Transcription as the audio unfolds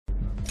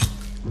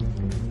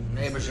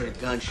neighbors heard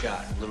a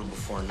gunshot a little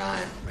before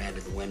 9. Ran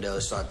to the window,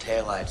 saw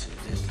taillights in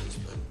the distance,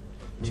 but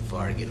too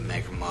far to get a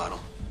make or model.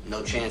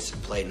 No chance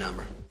at plate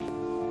number.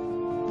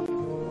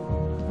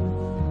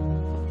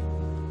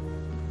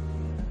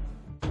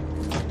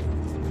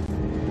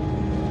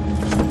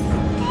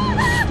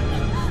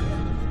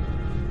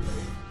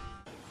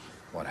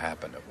 What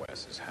happened at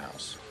Wes's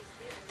house?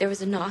 There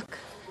was a knock.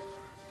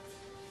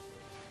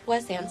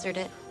 Wes answered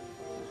it.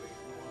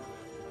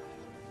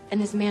 And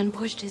his man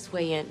pushed his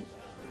way in.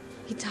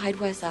 He tied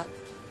Wes up.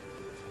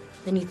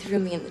 Then he threw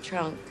me in the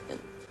trunk. And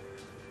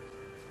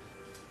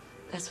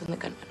that's when the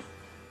gun went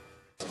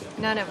off.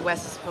 None of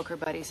Wes's poker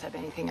buddies have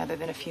anything other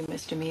than a few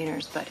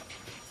misdemeanors, but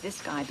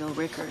this guy, Bill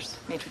Rickers,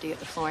 maitre d' at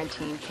the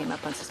Florentine, came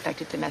up on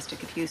suspected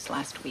domestic abuse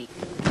last week.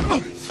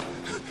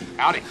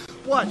 Howdy.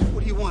 What?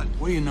 What do you want?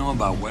 What do you know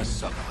about Wes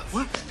Sutcliffe?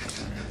 What?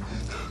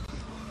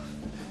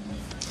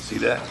 See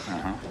that?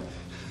 Uh-huh.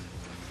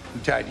 Who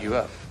tied you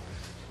up?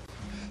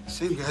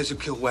 Same guys who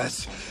killed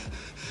Wes.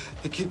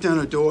 They kicked down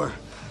our door.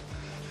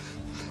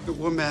 They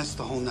wore masks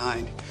the whole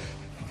 9.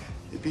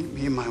 They beat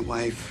me and my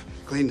wife,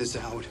 cleaned us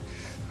out.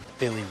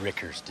 Billy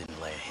Rickers didn't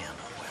lay a hand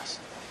on Wes.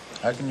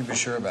 How can you be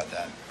sure about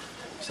that?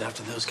 Because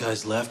after those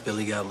guys left,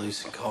 Billy got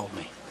loose and called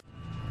me.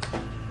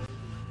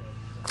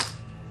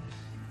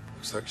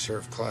 Looks like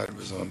Sheriff Clyde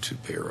was on 2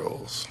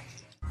 payrolls.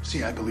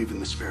 See, I believe in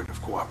the spirit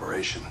of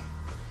cooperation.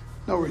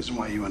 No reason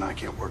why you and I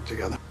can't work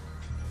together.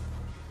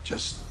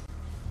 Just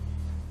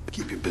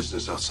keep your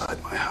business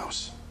outside my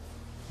house.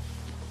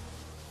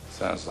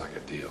 Sounds like a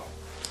deal.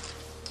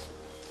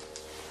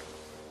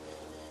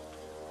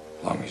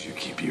 Long as you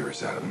keep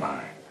yours out of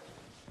mine.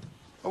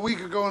 A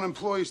week ago, an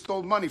employee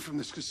stole money from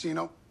this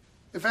casino.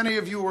 If any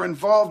of you were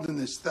involved in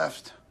this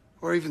theft,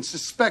 or even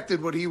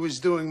suspected what he was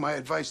doing, my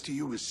advice to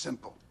you is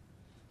simple.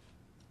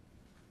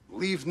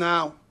 Leave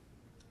now,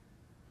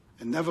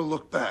 and never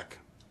look back.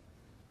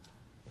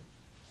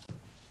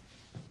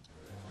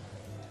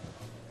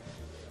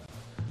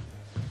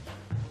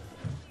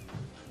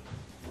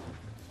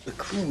 The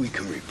crew we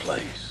can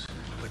replace.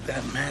 But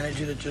that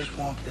manager that just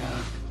walked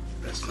out,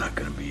 that's not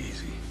gonna be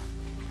easy.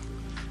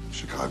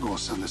 Chicago will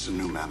send us a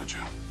new manager.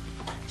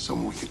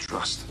 Someone we can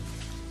trust.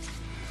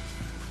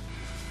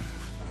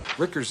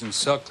 Rickers and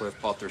Sutcliffe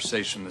bought their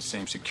safes from the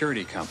same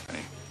security company.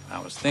 I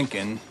was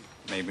thinking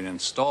maybe an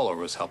installer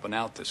was helping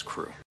out this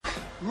crew.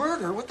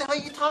 Murder? What the hell are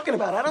you talking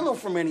about? I don't know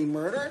from any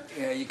murder.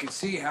 Yeah, you can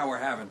see how we're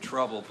having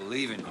trouble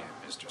believing you,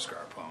 Mr.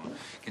 Scarpone,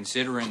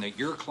 considering that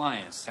your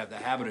clients have the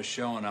habit of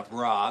showing up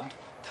robbed,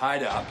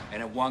 tied up,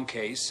 and in one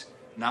case,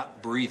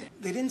 not breathing.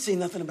 They didn't say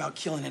nothing about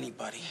killing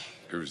anybody.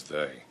 Who's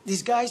they?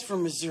 These guys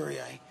from Missouri,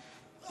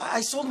 I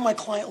sold them my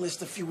client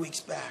list a few weeks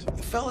back.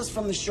 The fellas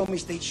from the Show Me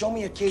State showed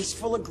me a case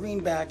full of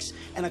greenbacks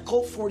and a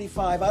Colt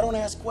 45. I don't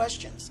ask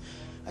questions.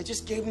 I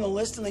just gave them the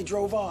list and they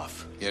drove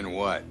off. In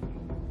what?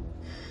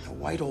 A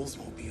white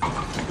Oldsmobile.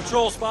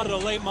 Patrol spotted a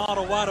late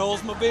model white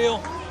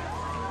Oldsmobile.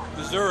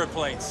 Missouri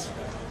plates.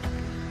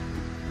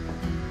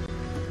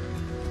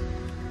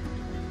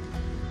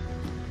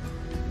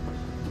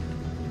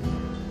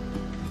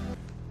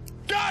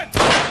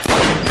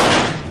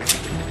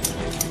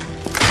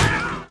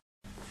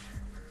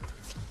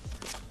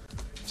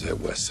 Is that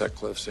Wes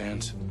Sutcliffe's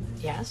hands?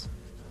 Yes?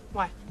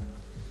 Why?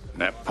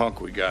 And that punk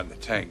we got in the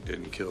tank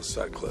didn't kill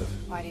Sutcliffe.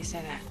 Why do you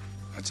say that?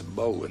 That's a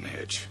bowling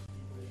hitch.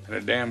 And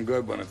a damn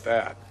good one at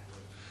that.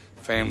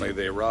 Family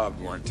they robbed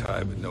weren't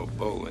tied with no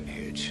bowling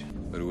hitch.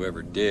 But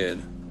whoever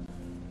did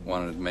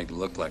wanted to make it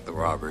look like the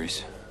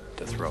robberies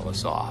to throw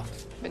us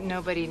off. But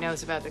nobody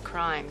knows about the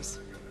crimes.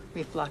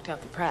 We've blocked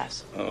out the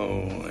press.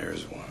 Oh,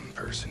 there's one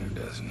person who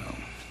does know.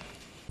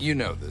 You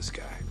know this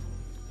guy.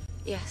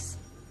 Yes.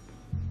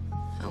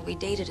 Oh, we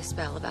dated a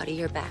spell about a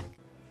year back.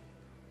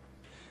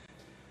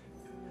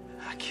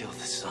 I killed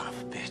this son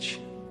of a bitch.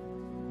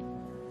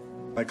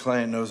 My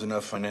client knows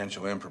enough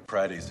financial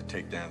improprieties to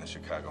take down the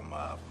Chicago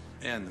mob.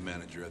 And the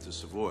manager at the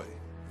Savoy,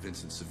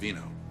 Vincent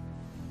Savino.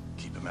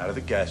 Keep him out of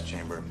the gas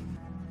chamber, and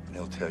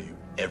he'll tell you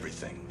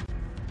everything.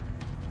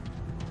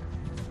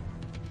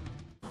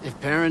 If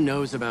Perrin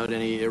knows about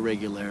any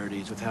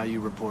irregularities with how you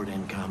report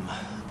income,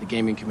 the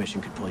Gaming Commission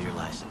could pull your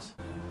license.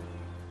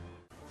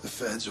 The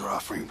feds are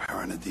offering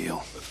Perrin a deal.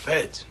 The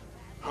feds?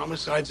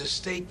 Homicide's a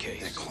state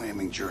case. They're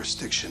claiming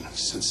jurisdiction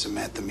since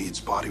Samantha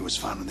Mead's body was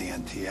found on the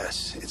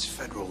NTS. It's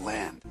federal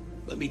land.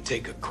 Let me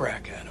take a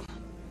crack at him.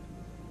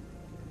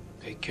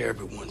 Take care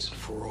of it once and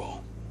for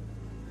all.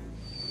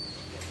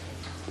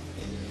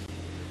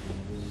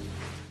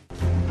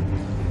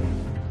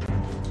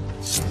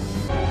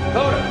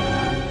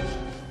 Coda!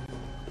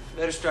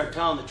 Better start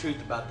telling the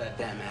truth about that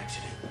damn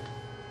accident.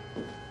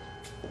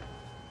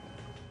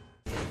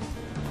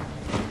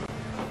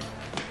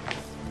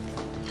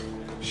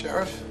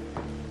 Sheriff?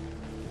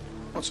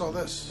 What's all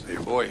this?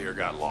 Your boy here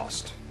got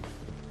lost.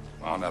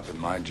 Wound up in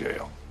my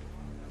jail.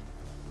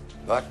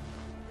 But,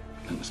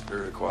 in the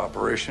spirit of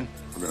cooperation,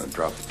 we're gonna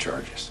drop the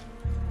charges.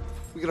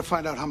 We gotta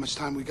find out how much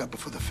time we got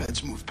before the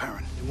feds move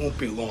Perrin. It won't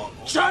be long.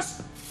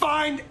 Just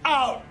find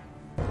out!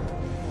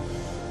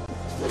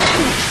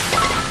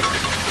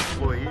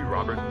 Employee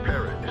Robert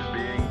Perrin is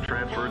being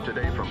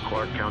transferred today from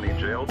Clark County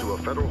Jail to a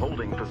federal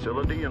holding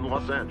facility in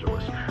Los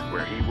Angeles,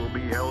 where he will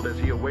be held as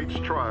he awaits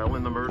trial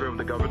in the murder of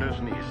the governor's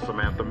niece,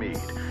 Samantha Meade.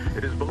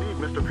 It is believed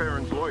Mr.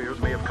 Perrin's lawyers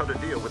may have cut a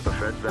deal with the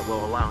feds that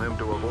will allow him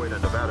to avoid a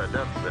Nevada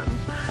death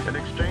sentence in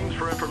exchange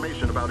for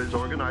information about his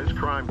organized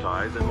crime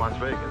ties in Las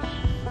Vegas.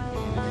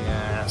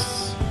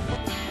 Yes.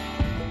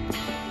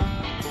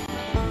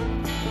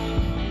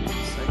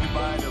 Say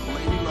goodbye to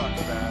Lady Luck,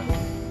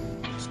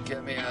 man. Just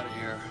get me out of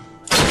here.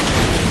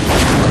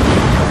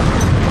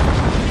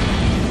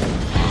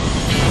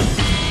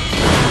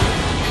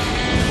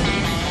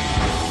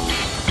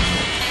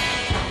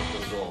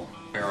 Those little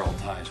barrel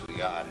ties we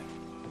got.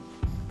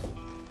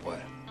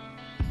 What?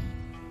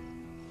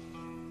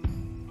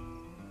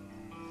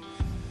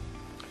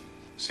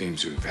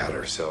 Seems we've had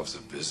ourselves a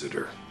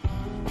visitor.